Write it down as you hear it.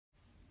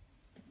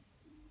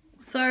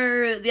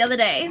So the other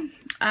day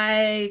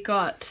I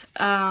got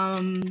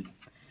an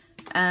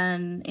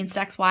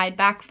Instax wide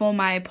back for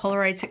my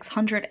Polaroid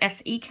 600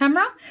 SE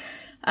camera.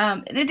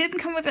 And it didn't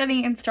come with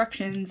any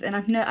instructions, and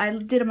I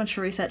did a bunch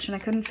of research and I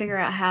couldn't figure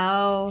out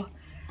how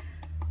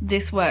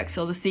this works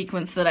or the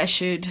sequence that I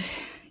should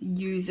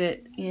use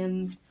it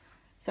in.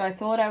 So I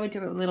thought I would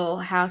do a little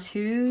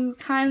how-to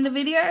kind of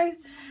video.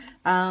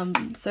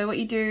 So what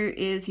you do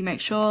is you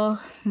make sure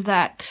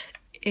that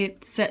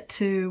it's set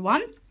to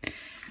 1.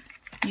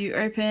 You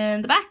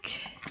open the back.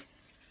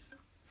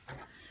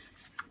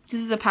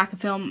 This is a pack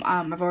of film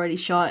I've already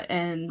shot,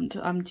 and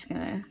I'm just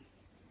gonna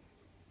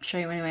show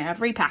you anyway.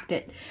 I've repacked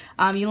it.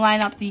 You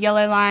line up the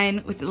yellow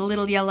line with the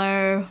little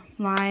yellow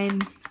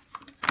line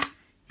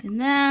in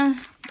there,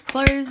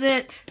 close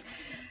it.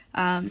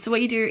 So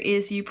what you do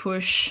is you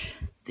push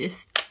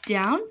this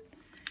down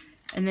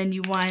and then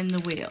you wind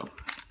the wheel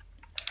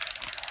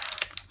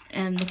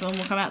and the film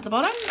will come out the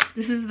bottom.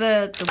 This is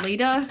the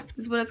leader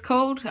is what it's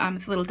called.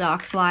 It's a little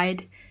dark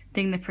slide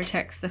thing that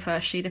protects the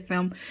first sheet of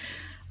film.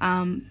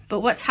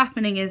 But what's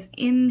happening is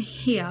in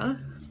here,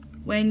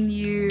 when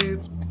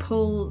you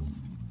pull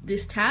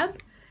this tab,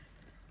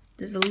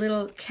 there's a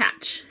little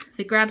catch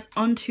that grabs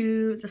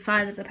onto the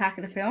side of the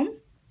packet of film,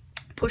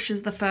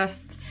 pushes the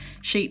first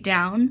sheet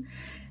down,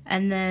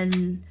 and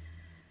then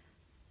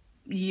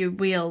your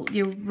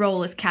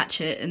rollers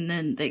catch it, and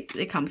then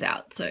it comes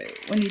out. So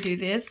when you do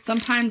this,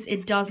 sometimes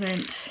it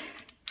doesn't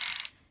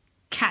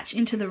catch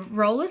into the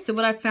roller. So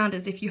what I've found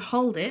is if you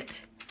hold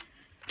it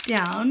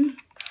down,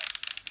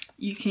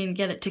 you can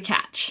get it to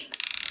catch.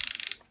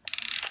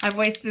 I've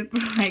wasted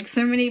like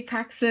so many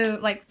packs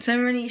of, so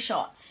many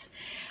shots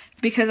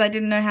because I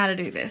didn't know how to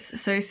do this.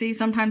 So see,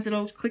 sometimes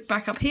it'll click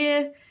back up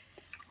here.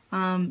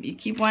 You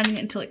keep winding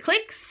it until it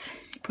clicks,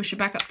 push it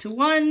back up to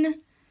 1,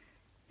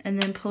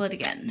 and then pull it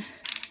again.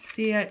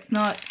 See how it's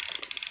not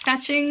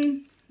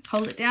catching?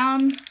 Hold it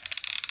down.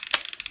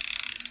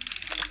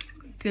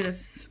 Good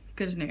as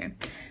new.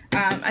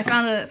 I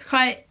found that it's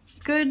quite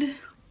good.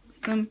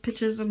 Some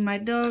pictures of my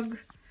dog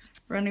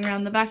running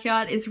around the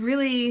backyard. It's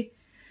really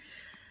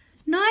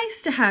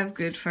nice to have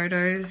good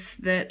photos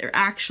that are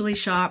actually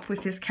sharp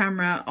with this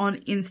camera on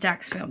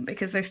Instax film,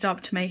 because they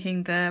stopped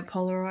making the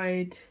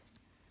Polaroid,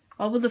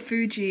 with the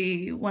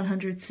Fuji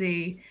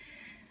 100C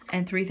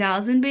and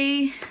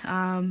 3000B.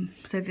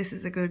 So this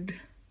is a good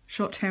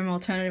short-term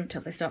alternative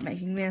until they stop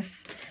making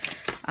this.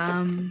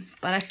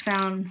 But I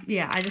found,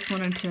 I just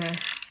wanted to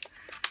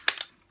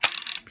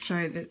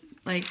show that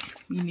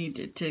you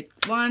needed to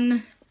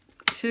 1,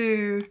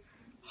 2,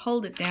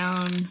 hold it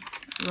down,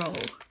 roll.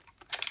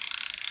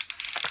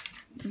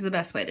 This is the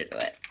best way to do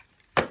it.